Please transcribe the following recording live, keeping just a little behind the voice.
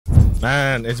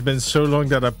Man, it's been so long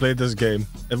that I played this game.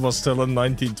 It was still in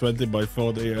 1920 by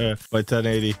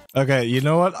 1080. Okay, you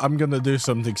know what? I'm gonna do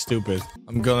something stupid.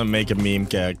 I'm gonna make a meme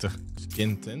character.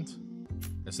 Skin tint?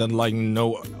 Is that like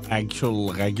no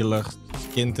actual regular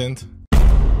skin tint?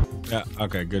 Yeah,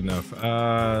 okay, good enough.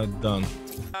 Done.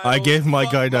 I gave my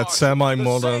guy that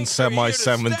semi-modern,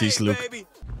 semi-70s look.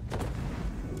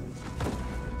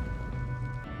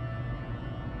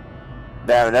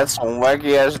 Damn, that's some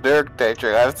wacky ass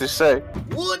architecture, I have to say.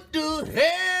 What the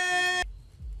hell?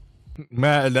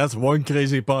 Man, that's one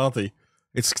crazy party.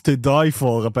 It's to die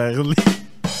for, apparently.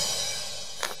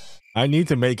 I need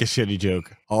to make a shitty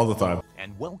joke all the time.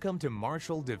 And welcome to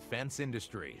Marshall Defense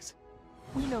Industries.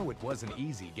 We know it wasn't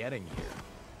easy getting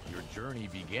here. Your journey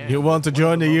began. You want to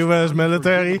join the US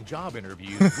military? Job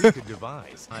interviews we could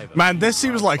devise. Man, this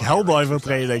seems like Helldiver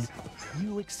training.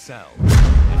 You excel.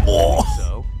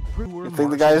 Oh. You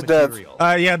think the guy's dead?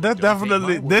 Yeah, that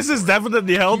definitely. This is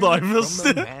definitely Helldivers.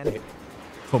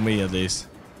 For me, at least.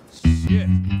 Shit.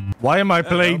 Why am I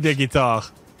playing the guitar?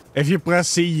 If you press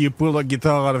C, you pull a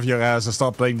guitar out of your ass and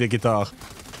start playing the guitar.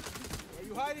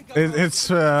 It's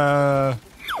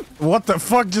what the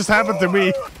fuck just happened to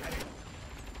me?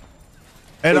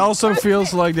 It also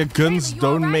feels like the guns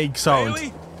don't make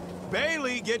sound.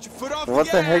 Bailey, get your foot off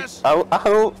What the heck?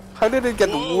 How did it get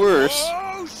worse?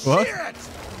 What?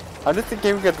 How did the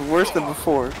game get worse than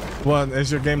before? What,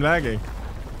 is your game lagging?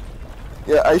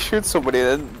 Yeah, I shoot somebody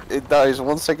and it dies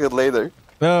 1 second later.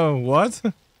 No, what?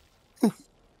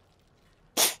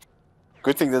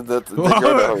 Good thing that you're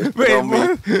the Wait,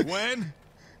 what?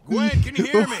 Gwen, can you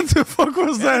hear me? What the fuck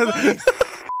was that?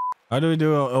 How do we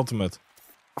do our ultimate?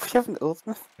 We have an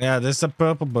ultimate? Yeah, there's a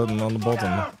purple button on the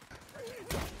bottom.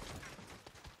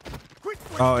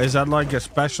 Oh, is that like a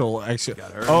special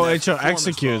Oh, it's your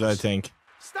execute, I think.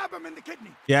 Stab him in the kidney.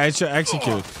 Yeah, it's your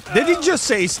execute. Did he just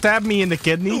say stab me in the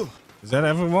kidney? Is that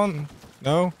everyone?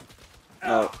 No?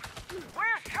 No.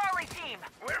 Where's Charlie team?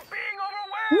 We're being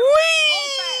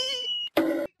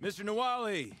overwhelmed. Whee! Mr.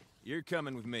 Nawali, you're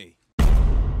coming with me.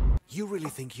 You really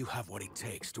think you have what it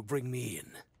takes to bring me in?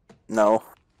 No.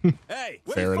 Hey,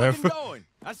 where Fair you enough. fucking going?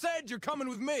 I said you're coming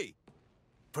with me.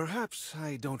 Perhaps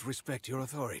I don't respect your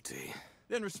authority.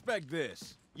 Then respect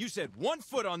this. You said 1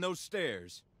 foot on those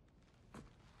stairs.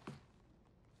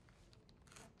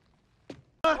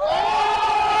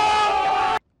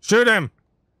 Shoot him!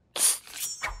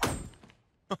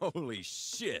 Holy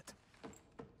shit.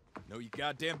 No, you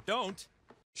goddamn don't.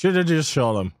 Should have just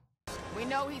shot him. We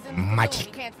know he's in the saloon.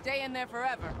 He can't stay in there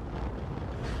forever.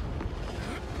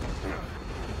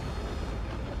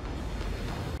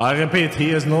 I repeat, he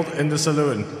is not in the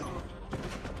saloon.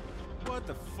 What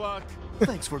the fuck?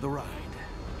 Thanks for the ride.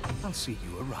 I'll see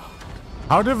you around.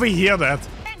 How did we hear that?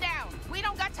 Stand down. We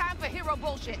don't got time for hero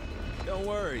bullshit. Don't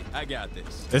worry, I got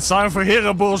this. It's time for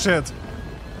hero bullshit.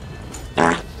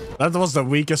 That was the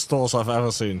weakest toss I've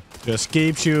ever seen. Just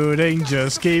keep shooting,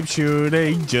 just keep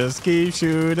shooting, just keep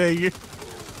shooting.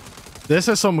 This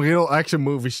is some real action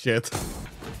movie shit.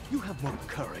 You have more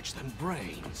courage than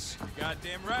brains. You're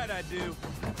goddamn right I do.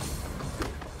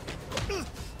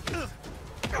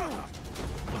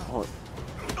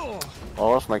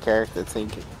 What was my character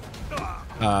thinking?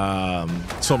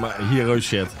 Some hero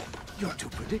shit. You're too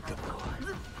predictable.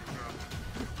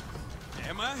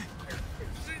 Am I?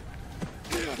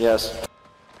 Yes.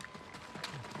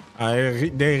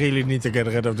 They really need to get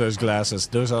rid of those glasses.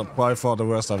 Those are by far the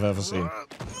worst I've ever seen.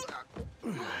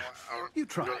 You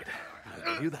tried.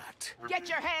 I'll give you that. Get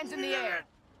your hands in the air.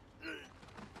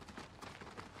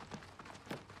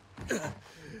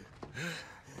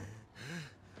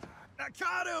 I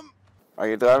caught him. Are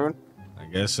you driving? I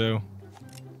guess so.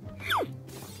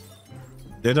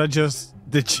 Did I just...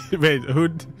 Did you... Wait, who...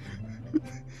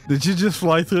 Did you just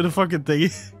fly through the fucking thing?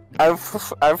 I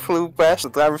flew past the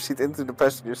driver's seat into the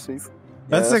passenger seat.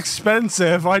 That's Yes.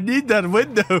 expensive. I need that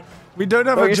window. We don't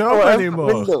have No, a you job still have the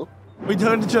anymore. window. We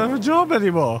don't have a job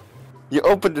anymore. You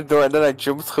opened the door and then I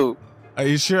jumped through. Are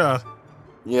you sure?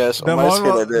 Yes, Then on my why,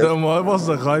 skill I did. then why was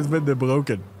the right window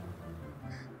broken?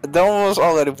 That one was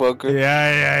already broken.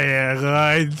 Yeah,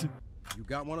 right. You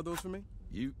got one of those for me?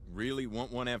 You really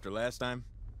want one after last time?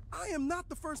 I am not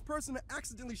the first person to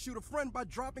accidentally shoot a friend by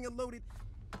dropping a loaded...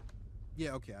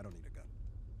 Yeah, okay, I don't need a gun.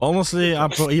 Honestly,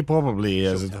 he probably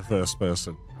is the first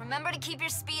person. Remember to keep your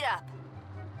speed up.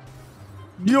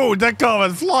 Yo, that car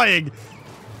went flying!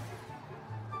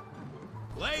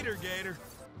 Later, Gator.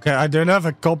 Okay, I don't have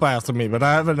a cop after me, but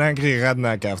I have an angry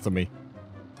redneck after me.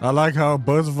 I like how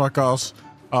both of our cars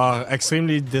are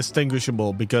extremely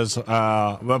distinguishable because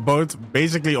we're both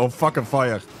basically on fucking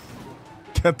fire.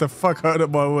 Get the fuck out of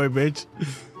my way, bitch.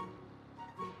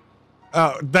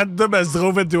 Oh, that dumbass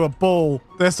drove into a pole.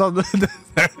 That's not...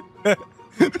 that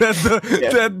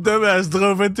dumbass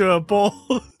drove into a pole.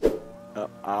 Oh,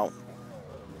 ow.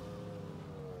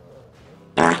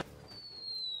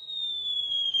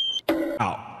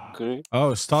 Ow. Okay.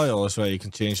 Oh, style is where you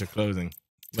can change your clothing.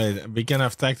 Wait, we can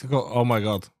have tactical... Oh my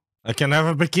god. I can have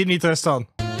a bikini dress on.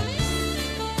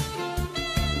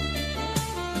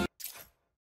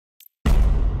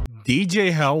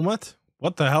 DJ helmet?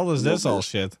 What the hell is this all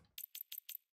shit?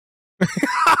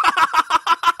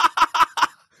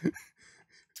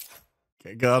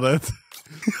 Okay, got it.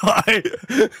 I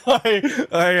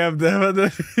am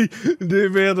definitely the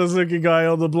weirdest looking guy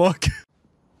on the block.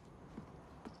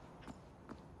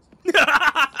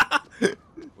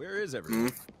 Where is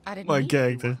everyone? I didn't My need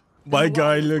character. My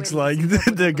guy looks like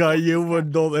the guy you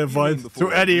would not invite to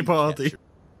any party.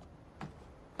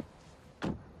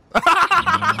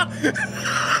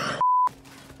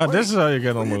 Oh, this is how you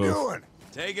get on the roof.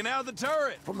 Taking out the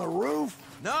turret. From the roof?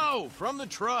 No, from the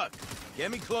truck.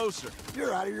 Get me closer.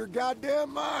 You're out of your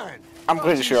goddamn mind. I'm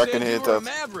pretty sure I You can said hit you were a that.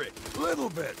 Maverick. Little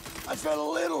bit. I said a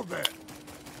little bit.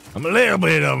 I'm a little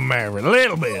bit of a Maverick, a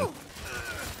little bit.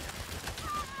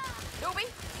 Newbie,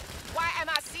 why am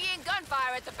I seeing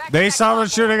gunfire at the back? They of that started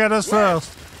convoy? shooting at us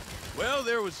first. Well,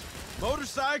 there was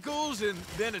motorcycles and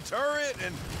then a turret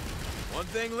and one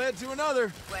thing led to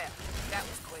another. Well, that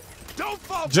was quick. Don't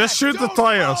fall Just back. shoot the Don't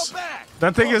tires. fall back.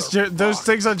 That thing is, those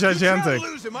things are You try to gigantic.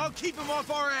 lose him, I'll keep him off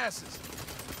our asses.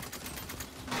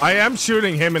 I am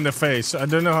shooting him in the face. I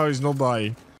don't know how he's not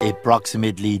dying.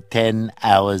 Approximately 10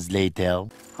 hours later.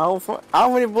 How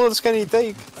many bullets can he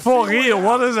take? For real,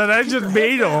 what is that engine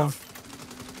made of?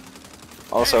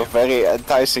 Also, very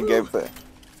enticing gameplay.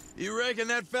 You reckon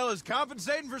that fella's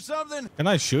compensating for something? Can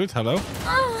I shoot? Hello?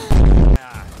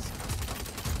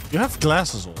 You have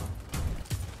glasses on.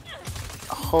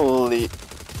 Holy.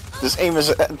 This aim is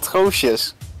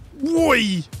atrocious.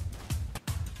 Woi!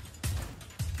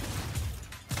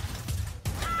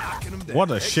 Knocking him down.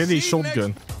 What a shitty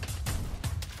shotgun.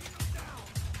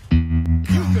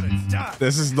 You're gonna die.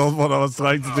 This is not what I was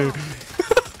trying to do.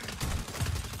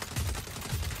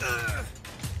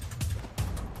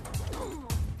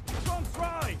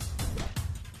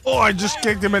 Oh, I just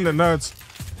kicked him in the nuts.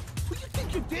 Who you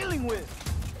think you're dealing with?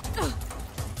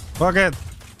 Fuck it.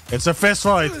 It's a fist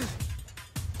fight.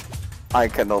 I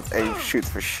cannot aim shoot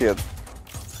for shit.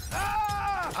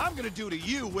 I'm gonna do to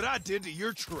you what I did to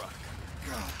your truck.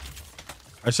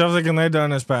 I shoved a grenade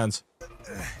down his pants.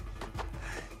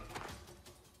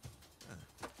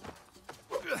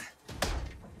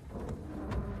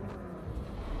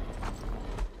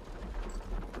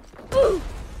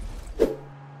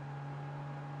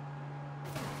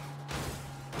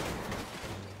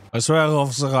 I swear,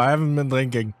 officer, I haven't been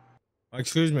drinking.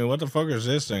 Excuse me, what the fuck is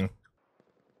this thing?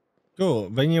 Cool,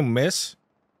 when you miss,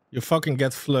 you fucking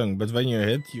get flung, but when you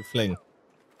hit, you fling.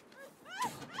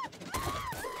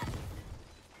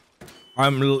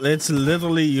 It's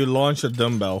literally you launch a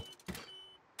dumbbell.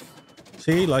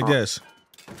 See, like this.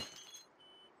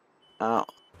 Ow.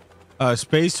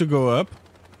 Space to go up,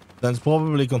 then it's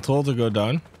probably control to go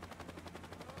down.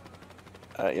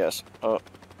 Yes. How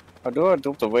do I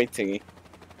do the weight thingy?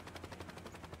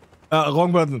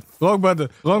 Wrong button, wrong button,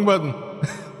 wrong button.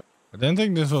 I didn't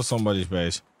think this was somebody's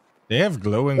base. They have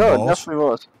glowing No, it balls. definitely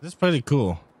was. This is pretty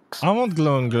cool. I want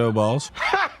glowing glow balls.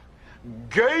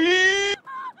 Gay!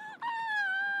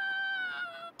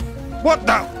 What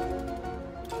the?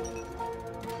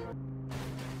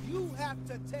 You have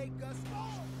to take us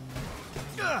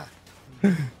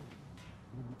home.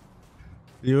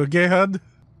 You okay, Hud?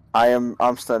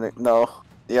 I'm standing. No.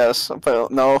 Yes.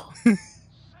 But no.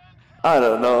 I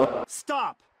don't know.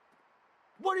 Stop!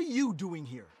 What are you doing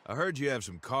here? I heard you have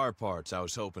some car parts I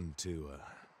was hoping to,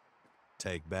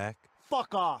 take back.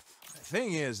 Fuck off. The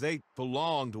thing is, they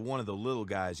belong to one of the little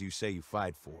guys you say you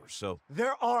fight for, so...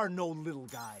 There are no little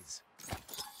guys.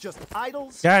 Just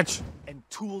idols Catch. and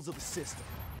tools of the system.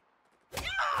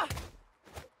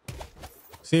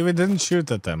 See, we didn't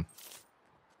shoot at them.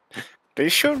 They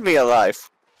should be alive.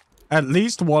 At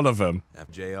least one of them.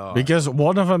 JR. Because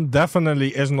one of them definitely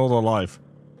is not alive.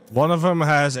 One of them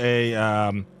has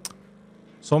a,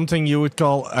 something you would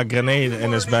call a grenade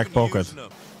in his back pocket.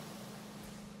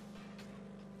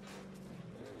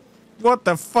 What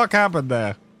the fuck happened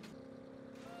there?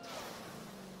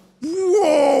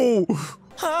 Whoa!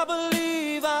 I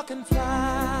believe I can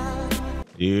fly.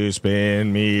 You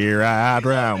spin me right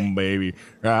round, baby.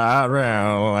 Right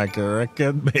round like a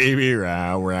record, baby.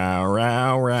 Round, round,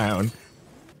 round, round.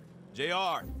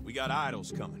 JR, we got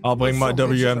idols coming. I'll bring my Some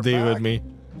bitches are WMD with back. me.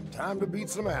 Time to beat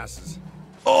some asses.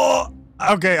 Oh!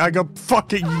 Okay, I got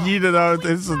fucking yeeted out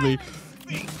instantly.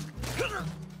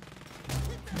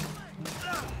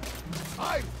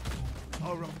 I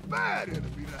are a bad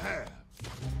enemy to have.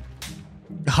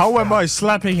 How am I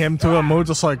slapping him to a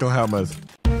motorcycle helmet?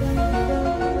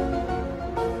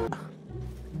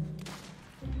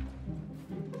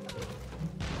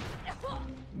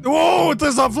 Whoa,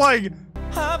 there's some flying.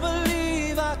 I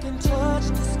believe I can touch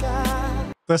the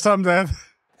sky. There's some dead.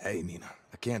 Hey, Nina.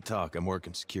 I can't talk. I'm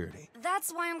working security.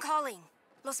 That's why I'm calling.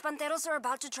 Los Panteros are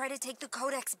about to try to take the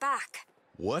Codex back.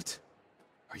 What?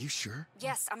 Are you sure?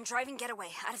 Yes, I'm driving getaway.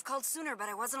 I'd have called sooner, but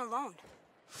I wasn't alone.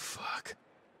 Fuck.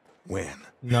 When?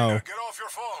 No. Get off your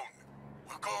phone.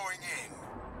 We're going in.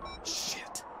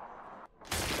 Shit.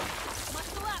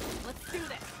 Muscle up. Let's do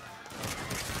this.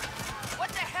 What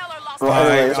the hell are Los Well,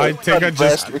 anyways, I think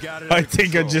I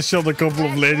got just shot a couple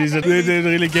of ladies and they didn't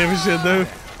really give a shit though.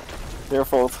 Your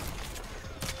fault.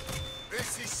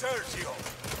 This is Sergio.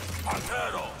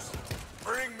 Panteros.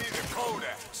 Bring me the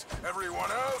Codex.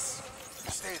 Everyone else,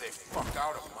 stay the fuck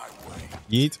out of my way.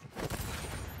 Yeet.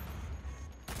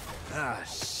 Ah,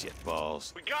 shit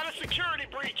balls. We got a security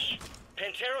breach.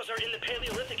 Panteros are in the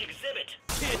Paleolithic exhibit.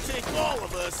 Can't take all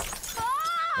of us.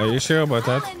 Are you sure about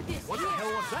that? What the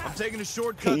hell was that? I'm taking a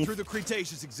shortcut through the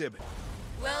Cretaceous exhibit.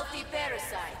 Wealthy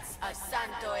parasites of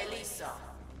Santo Eliso.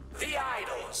 The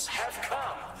idols have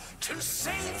come to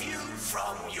save you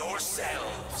from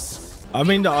yourselves. I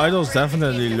mean, the idols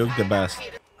definitely look the best.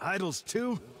 Idols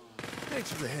too?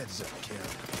 Thanks for the heads up,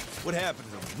 Kev. What happened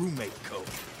to the roommate code?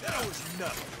 That was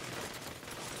nothing.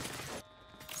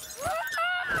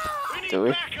 We need Do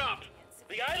we? backup.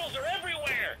 The idols are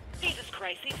everywhere. Jesus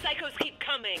Christ, these psychos keep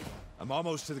coming. I'm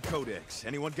almost to the Codex.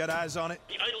 Anyone got eyes on it?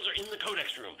 The idols are in the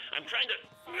Codex room. I'm trying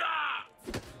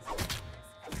to...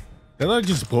 That I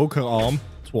just broke her arm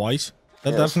twice.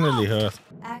 That definitely hurt.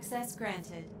 Access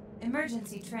granted.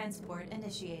 Emergency transport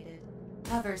initiated.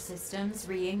 Cover systems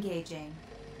re-engaging.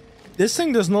 This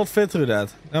thing does not fit through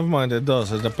that. Never mind, it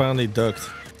does. It's apparently ducked.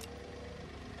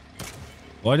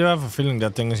 Why do I have a feeling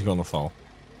that thing is gonna fall?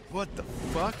 What the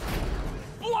fuck?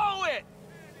 Blow it!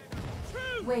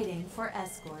 Waiting for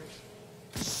escort.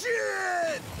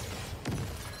 Shit!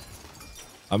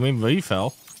 I mean, we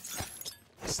fell.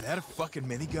 Is that a fucking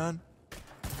minigun?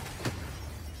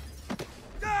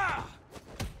 Ah!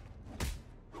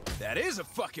 That is a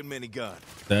fucking minigun.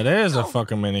 That is a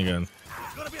fucking minigun.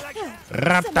 It's gonna be like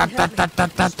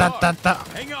Ra-ta-ta-ta-ta-ta-ta-ta.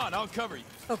 hang on, I'll cover you.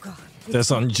 Oh god.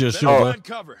 This on just Better shoulder. find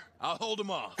cover. I'll hold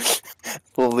them off.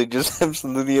 Lovely, just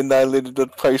absolutely annihilated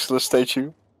that priceless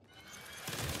statue.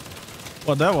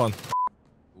 What, that one?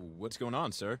 What's going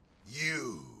on, sir?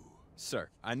 You. Sir,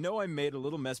 I know I made a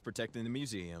little mess protecting the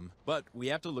museum, but we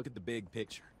have to look at the big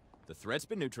picture. The threat's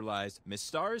been neutralized, Miss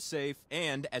Star is safe,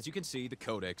 and as you can see, the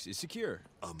Codex is secure.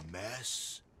 A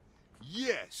mess?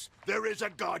 Yes, there is a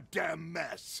goddamn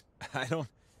mess. I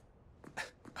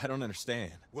don't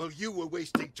understand. Well, you were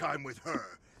wasting time with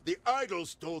her. The idol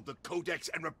stole the Codex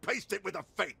and replaced it with a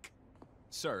fake.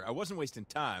 Sir, I wasn't wasting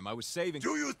time. I was saving...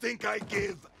 Do you think I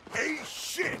give a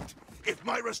shit if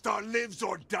Myra Star lives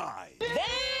or dies?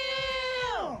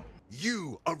 Damn!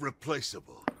 You are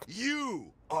replaceable. You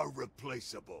are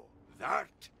replaceable. That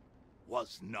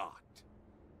was not.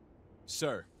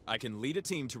 Sir, I can lead a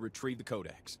team to retrieve the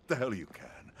Codex. The hell you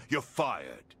can. You're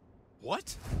fired.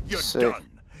 What? You're Sick. done.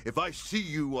 If I see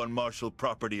you on Marshall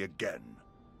property again,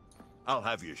 I'll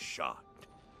have you shot.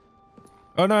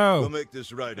 Oh no! We'll make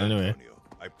this right, Anyway. Antonio.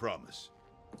 I promise.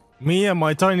 Me and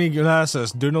my tiny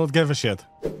glasses do not give a shit.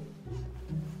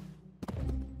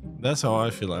 That's how I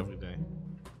feel every day.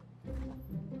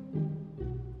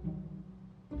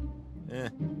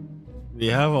 We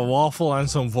have a waffle and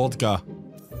some vodka.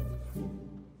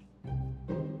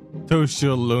 Toast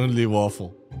your lonely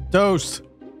waffle. Toast!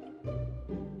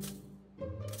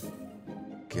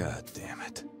 God damn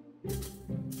it.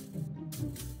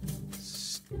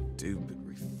 Stupid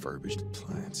refurbished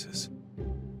appliances.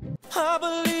 I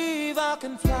believe I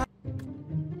can fly.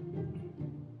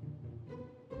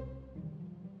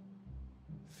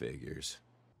 Figures.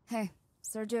 Hey,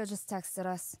 Sergio just texted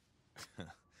us.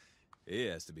 He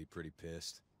has to be pretty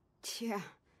pissed. Yeah.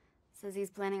 Says he's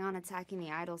planning on attacking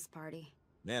the Idols party.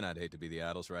 Man, I'd hate to be the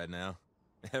idols right now.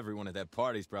 Everyone at that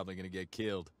party's probably gonna get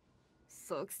killed.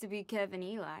 Sucks to be Kevin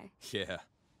Eli. Yeah.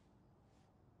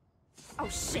 Oh We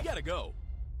shit! gotta go.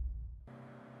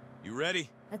 You ready?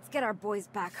 Let's get our boys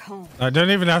back home. I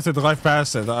don't even have to drive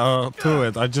past it. To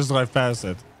it. I just drive past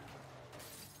it.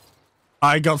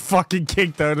 I got fucking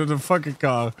kicked out of the fucking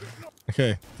car.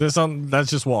 Okay, let's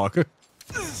just walk.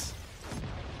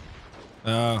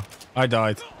 I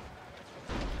died.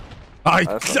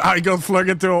 I got flung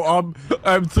into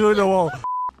through the wall.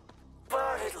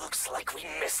 But it looks like we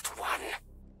missed one.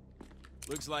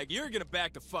 Looks like you're gonna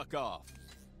back the fuck off.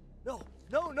 No.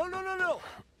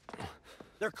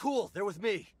 They're cool. They're with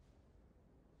me.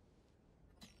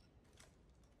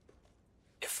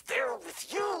 If they're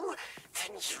with you,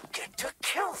 then you get to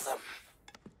kill them.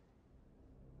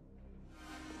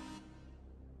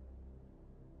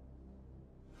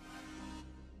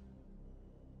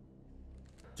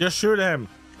 Just shoot him.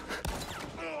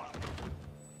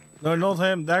 No, not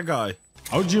him. That guy.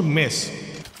 How'd you miss?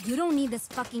 You don't need this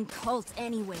fucking cult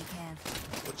anyway,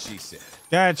 Kev. What she said.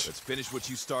 Catch. Let's finish what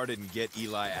you started and get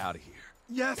Eli out of here.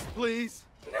 Yes, please.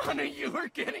 None of you are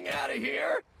getting out of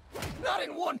here. Not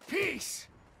in one piece.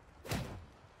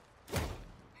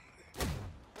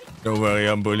 Don't worry,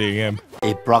 I'm bullying him.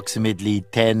 Approximately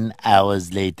 10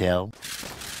 hours later.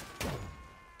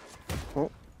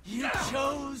 You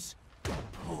chose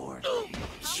poorly.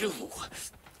 You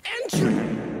and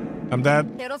you. I'm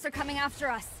dead. Turtles are coming after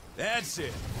us. That's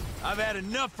it. I've had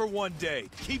enough for one day.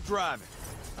 Keep driving.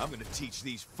 I'm gonna teach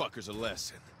these fuckers a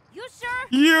lesson. You sure?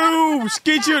 You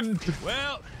kitchen.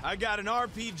 Well, I got an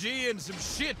RPG and some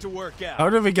shit to work out. How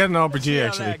did we get an Let's see RPG how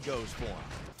actually? that goes for him.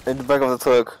 In the back of the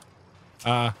truck.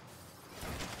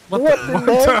 What What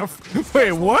the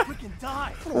wait, what?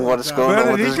 What is going on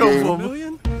Where with did he this come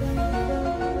game?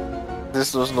 from?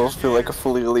 This does not feel like a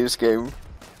fully released game.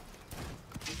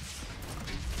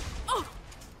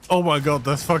 Oh my god,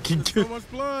 that fucking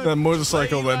that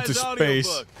motorcycle went to space.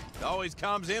 Audiobook. It always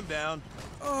calms him down.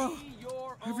 Oh,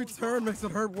 every turn makes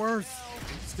it hurt worse.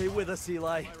 Stay with us,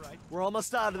 Eli. We're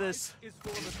almost out of this.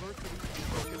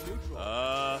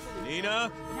 Nina?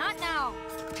 Not now.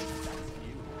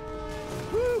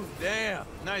 Woo, damn,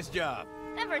 nice job.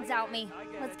 Never doubt me.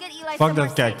 Let's get Eli Fuck somewhere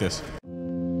that cactus.